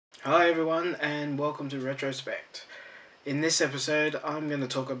Hi everyone and welcome to Retrospect. In this episode I'm going to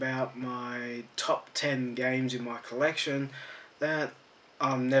talk about my top 10 games in my collection that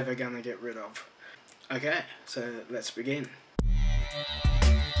I'm never going to get rid of. Okay, so let's begin.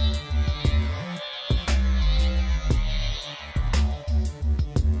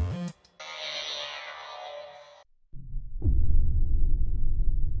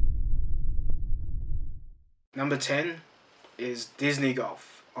 Number 10 is Disney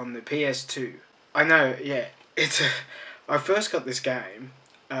Golf on the PS2. I know, yeah, I first got this game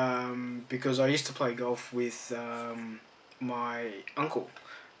because I used to play golf with my uncle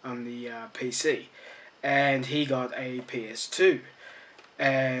on the PC, and he got a PS2,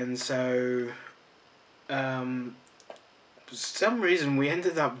 and so for some reason we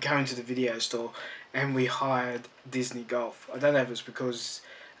ended up going to the video store and we hired Disney Golf. I don't know if it's because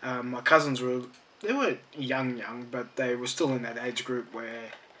my cousins they weren't young, but they were still in that age group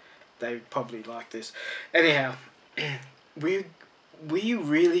where they probably like this. Anyhow, we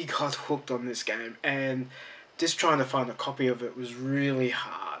really got hooked on this game, and just trying to find a copy of it was really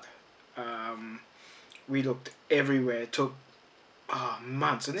hard. We looked everywhere. It took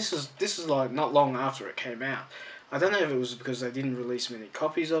months, and this is like not long after it came out. I don't know if it was because they didn't release many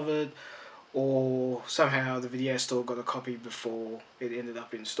copies of it, or somehow the video store got a copy before it ended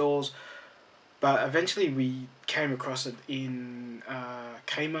up in stores. But eventually we came across it in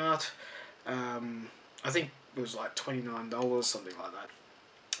Kmart. I think it was like $29, something like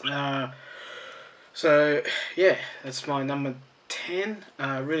that. So yeah, that's my number 10.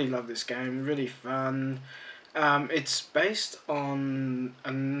 I really love this game, really fun. It's based on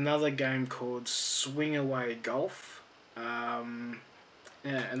another game called Swing Away Golf. Yeah,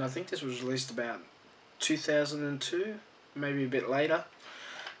 and I think this was released about 2002, maybe a bit later.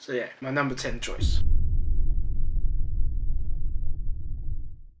 So yeah, my number 10 choice.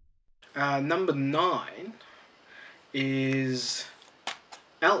 Number 9 is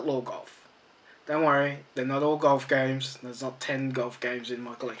Outlaw Golf. Don't worry, they're not all golf games. There's not 10 golf games in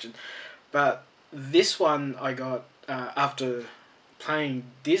my collection. But this one I got after playing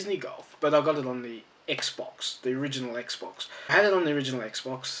Disney Golf, but I got it on the Xbox, the original Xbox. I had it on the original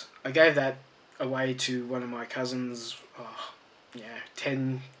Xbox. I gave that away to one of my cousins,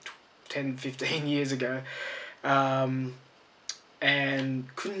 15 years ago. And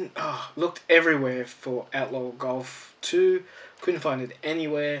looked everywhere for Outlaw Golf 2, couldn't find it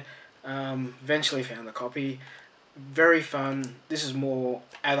anywhere. Eventually found a copy. Very fun. This is more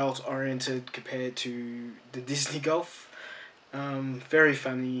adult oriented compared to the Disney Golf. Very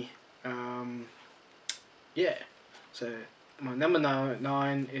funny. Yeah. So my number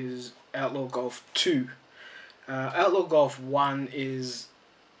 9 is Outlaw Golf 2. Outlaw Golf 1 is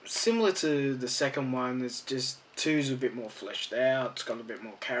similar to the second one. It's just 2's a bit more fleshed out. It's got a bit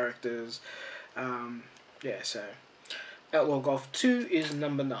more characters. Yeah, so Outlaw Golf 2 is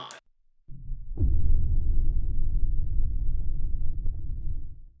number 9.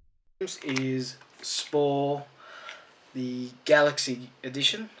 Is Spore, the Galaxy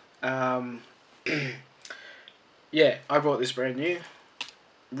Edition. Yeah, I bought this brand new.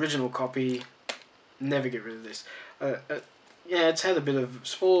 Original copy. Never get rid of this. Yeah, it's had a bit of...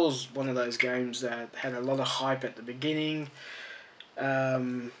 Spore's one of those games that had a lot of hype at the beginning.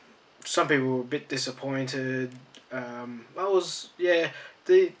 Some people were a bit disappointed. I was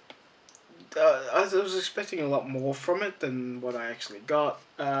expecting a lot more from it than what I actually got.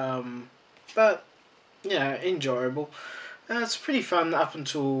 But yeah, enjoyable. It's pretty fun up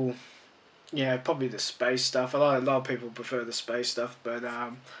until probably the space stuff. A lot of people prefer the space stuff, but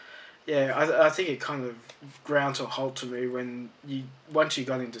yeah, I think it kind of ground to a halt to me when once you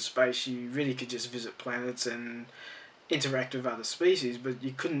got into space, you really could just visit planets and interact with other species, but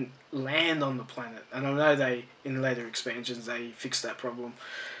you couldn't land on the planet. And I know in later expansions, they fixed that problem,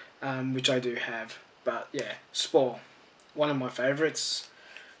 which I do have. But yeah, Spore, one of my favourites.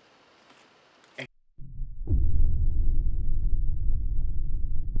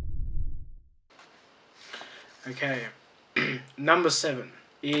 Okay, number 7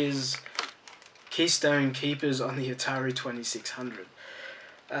 is Keystone Keepers on the Atari 2600.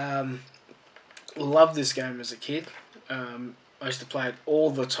 Loved this game as a kid. I used to play it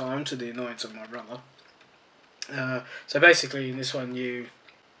all the time to the annoyance of my brother. So basically in this one you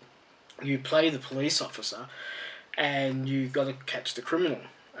play the police officer and you got to catch the criminal.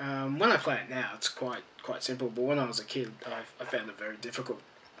 When I play it now it's quite simple, but when I was a kid I found it very difficult.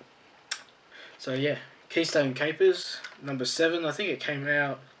 So yeah, Keystone Capers, number 7. I think it came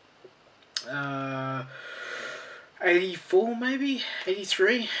out 84 maybe?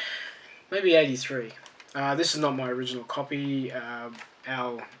 83? Maybe 83. This is not my original copy.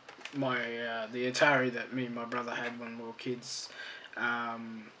 Our my the Atari that me and my brother had when we were kids. Yeah,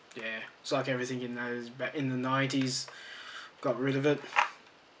 it's like everything in those back in the 90s. Got rid of it,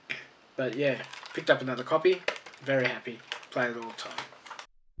 but yeah, picked up another copy. Very happy. Play it all the time.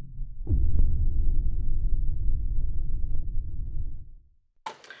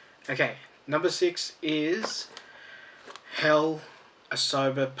 Okay, number 6 is Hell, a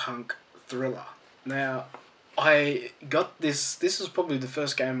cyberpunk thriller. Now, I got this. This is probably the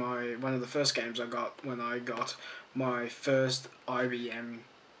first game one of the first games I got when I got my first IBM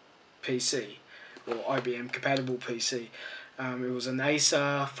PC or IBM compatible PC. It was an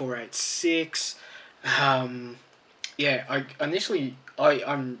Acer 486. Yeah, I initially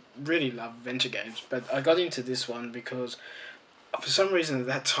I really love adventure games, but I got into this one because for some reason at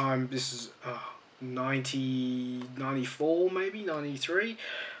that time, this is 94 maybe 93.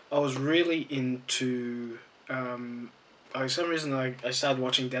 I was really into for some reason I started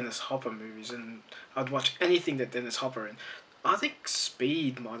watching Dennis Hopper movies, and I'd watch anything that Dennis Hopper in. I think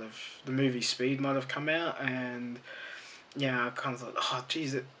the movie Speed might have come out, and yeah, I kind of thought, oh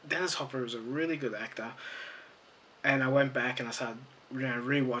geez, Dennis Hopper is a really good actor. And I went back and I started,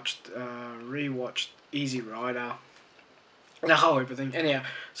 rewatched Easy Rider, the whole everything. Anyhow,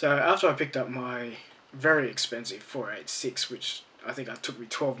 so after I picked up my very expensive 486, which I think it took me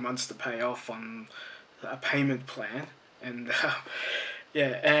 12 months to pay off on a payment plan, and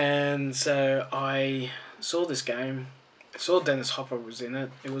yeah, and so I saw this game, saw Dennis Hopper was in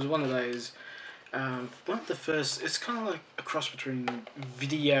it. It was one of those, one of the first. It's kind of like a cross between live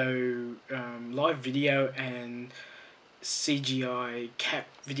video, and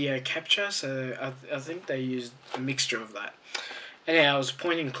video capture. So I think they used a mixture of that. Anyhow, it was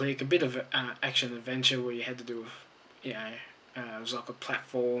point and click, a bit of action adventure where you had to do, it was like a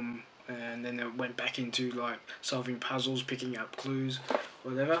platform, and then it went back into like solving puzzles, picking up clues,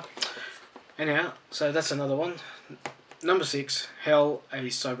 whatever. Anyhow, so that's another one. Number 6, Hell, a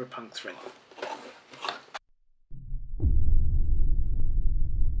cyberpunk thriller.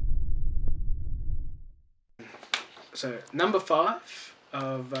 So number 5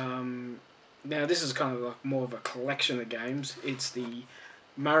 of now this is kind of like more of a collection of games. It's the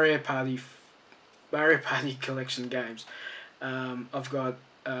Mario Party collection games. I've got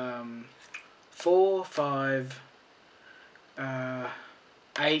 4, 5,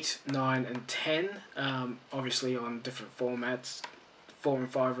 8, 9, and 10. Obviously on different formats. 4 and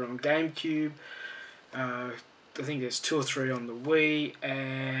 5 are on GameCube. I think there's 2 or 3 on the Wii,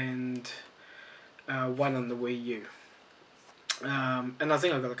 and 1 on the Wii U. And I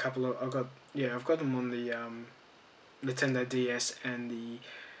think I've got a couple of I've got them on the Nintendo DS and the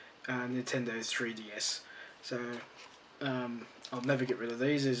Nintendo 3DS. So I'll never get rid of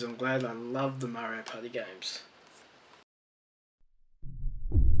these, as I'm glad. I love the Mario Party games.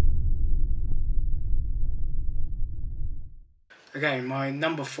 Okay, my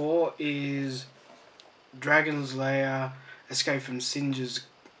number 4 is Dragon's Lair: Escape from Singe's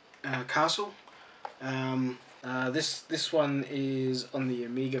Castle. This one is on the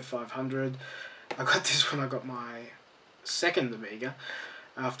Amiga 500. I got this when I got my second Amiga,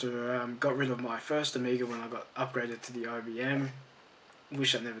 after got rid of my first Amiga when I got upgraded to the IBM.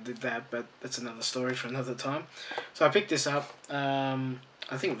 Wish I never did that, but that's another story for another time. So I picked this up.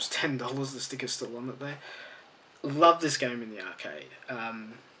 I think it was $10. The sticker's still on it there. Love this game in the arcade.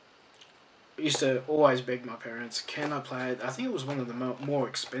 Used to always beg my parents, can I play it? I think it was one of the more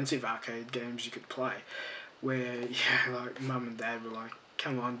expensive arcade games you could play, where like mum and dad were like,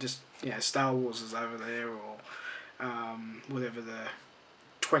 come on, just Star Wars is over there, or whatever, the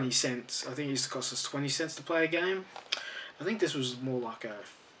 20 cents. I think it used to cost us 20 cents to play a game. I think this was more like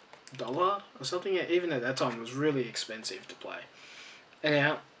 $1 or something. Even at that time, it was really expensive to play.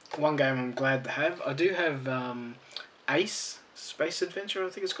 Anyhow, one game I'm glad to have. I do have Ace Space Adventure, I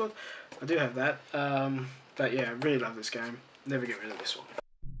think it's called. I do have that. But yeah, I really love this game. Never get rid of this one.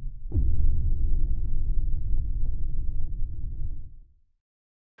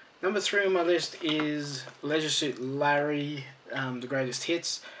 Number 3 on my list is Leisure Suit Larry, The Greatest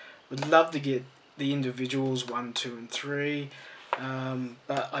Hits. Would love to get the individuals 1, 2, and 3.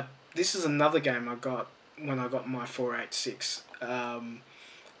 But this is another game I got when I got my 486.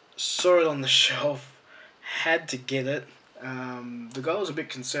 Saw it on the shelf, had to get it. The guy was a bit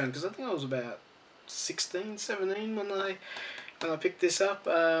concerned because I think I was about 16, 17 when I picked this up.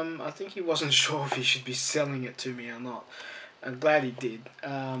 I think he wasn't sure if he should be selling it to me or not. I'm glad he did.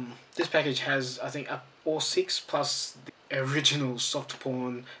 This package has, I think, all 6 plus the original soft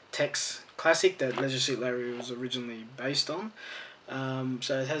porn Tex classic that Leisure Suit Larry was originally based on.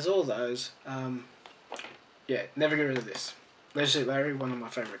 So it has all those. Yeah, never get rid of this. Let's Eat Larry, one of my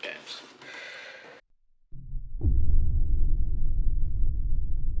favourite games.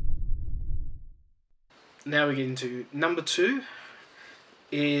 Now we get into number 2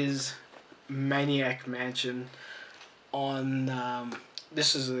 is Maniac Mansion on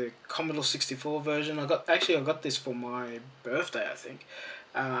this is a Commodore 64 version. I got this for my birthday, I think.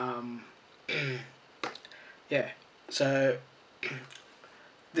 Yeah, so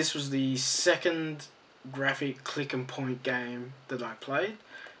this was the second graphic click and point game that I played.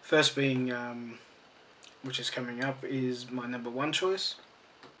 First being, which is coming up, is my number 1 choice.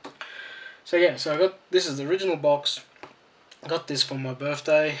 So yeah, so I got, this is the original box. I got this for my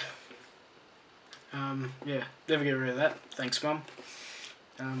birthday. Yeah, never get rid of that. Thanks, Mum.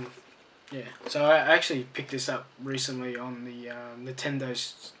 Yeah, so I actually picked this up recently on the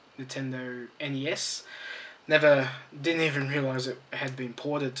Nintendo NES. Didn't even realise it had been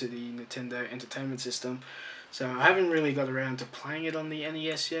ported to the Nintendo Entertainment System. So I haven't really got around to playing it on the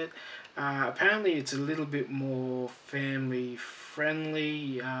NES yet. Apparently it's a little bit more family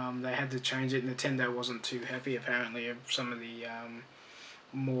friendly. They had to change it. Nintendo wasn't too happy apparently of some of the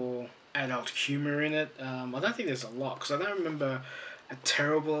more adult humour in it. I don't think there's a lot, because I don't remember a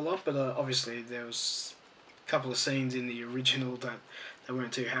terrible lot, but obviously there was a couple of scenes in the original that they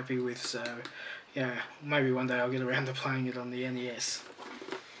weren't too happy with, so yeah, maybe one day I'll get around to playing it on the NES.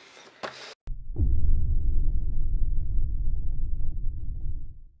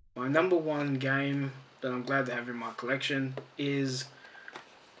 My number 1 game that I'm glad to have in my collection is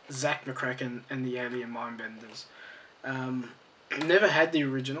Zack McCracken and the Alien Mindbenders. Never had the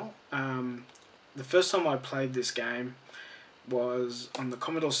original. The first time I played this game was on the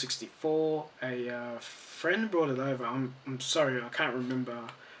Commodore 64. A friend brought it over. I'm sorry, I can't remember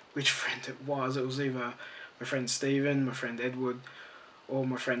which friend it was. It was either my friend Steven, my friend Edward, or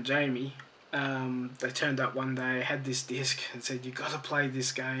my friend Jamie. They turned up one day, had this disc, and said, "You got to play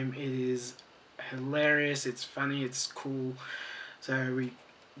this game. It is hilarious. It's funny. It's cool." So we,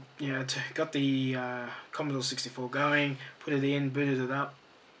 got the Commodore 64 going, put it in, booted it up,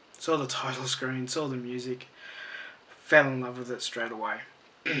 saw the title screen, saw the music, fell in love with it straight away.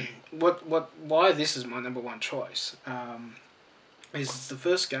 Why this is my number 1 choice is it's the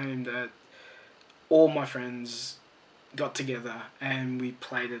first game that all my friends got together and we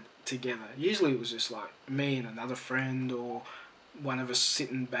played it together. Usually it was just like me and another friend, or one of us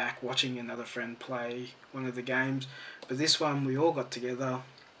sitting back watching another friend play one of the games. But this one we all got together,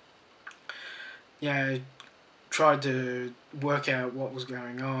 tried to work out what was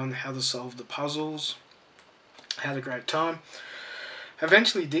going on, how to solve the puzzles, had a great time.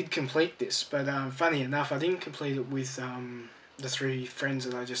 Eventually did complete this, but funny enough, I didn't complete it with the 3 friends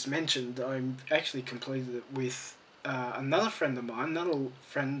that I just mentioned. I actually completed it with another friend of mine, another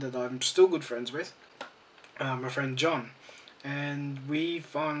friend that I'm still good friends with, my friend John. And we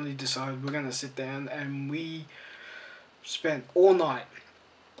finally decided we're going to sit down, and we spent all night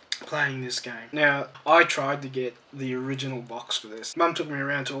playing this game. Now, I tried to get the original box for this. Mum took me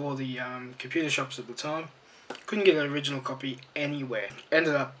around to all the computer shops at the time. Couldn't get an original copy anywhere.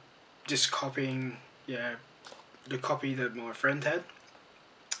 Ended up just copying, the copy that my friend had.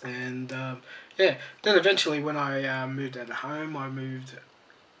 And then eventually when I moved out of home, I moved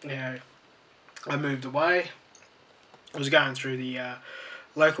away. I was going through the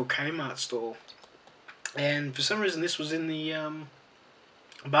local Kmart store, and for some reason this was in the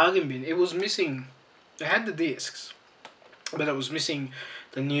bargain bin. It was missing. It had the discs, but it was missing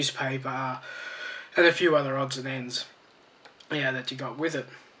the newspaper and a few other odds and ends, that you got with it.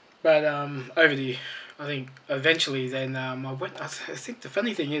 But I think eventually then I went. I think the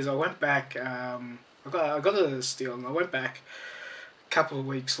funny thing is I went back. I got it at a steal, and I went back a couple of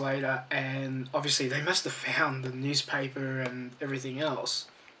weeks later, and obviously they must have found the newspaper and everything else,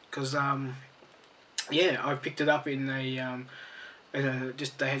 because I picked it up in a they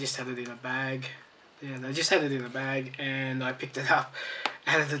just had it in a bag. Yeah, they just had it in a bag, and I picked it up,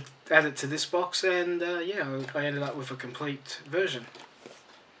 added it to this box, and I ended up with a complete version.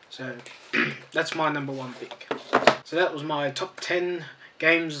 So that's my number 1 pick. So that was my top 10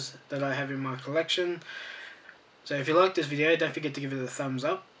 games that I have in my collection. So if you liked this video, don't forget to give it a thumbs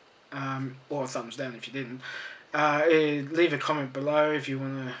up, or a thumbs down if you didn't. Leave a comment below if you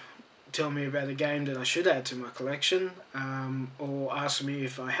want to tell me about a game that I should add to my collection, or ask me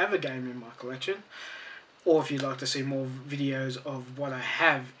if I have a game in my collection, or if you'd like to see more videos of what I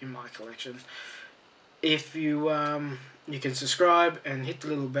have in my collection. If you you can subscribe and hit the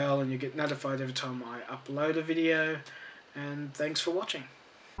little bell, and you get notified every time I upload a video. And thanks for watching.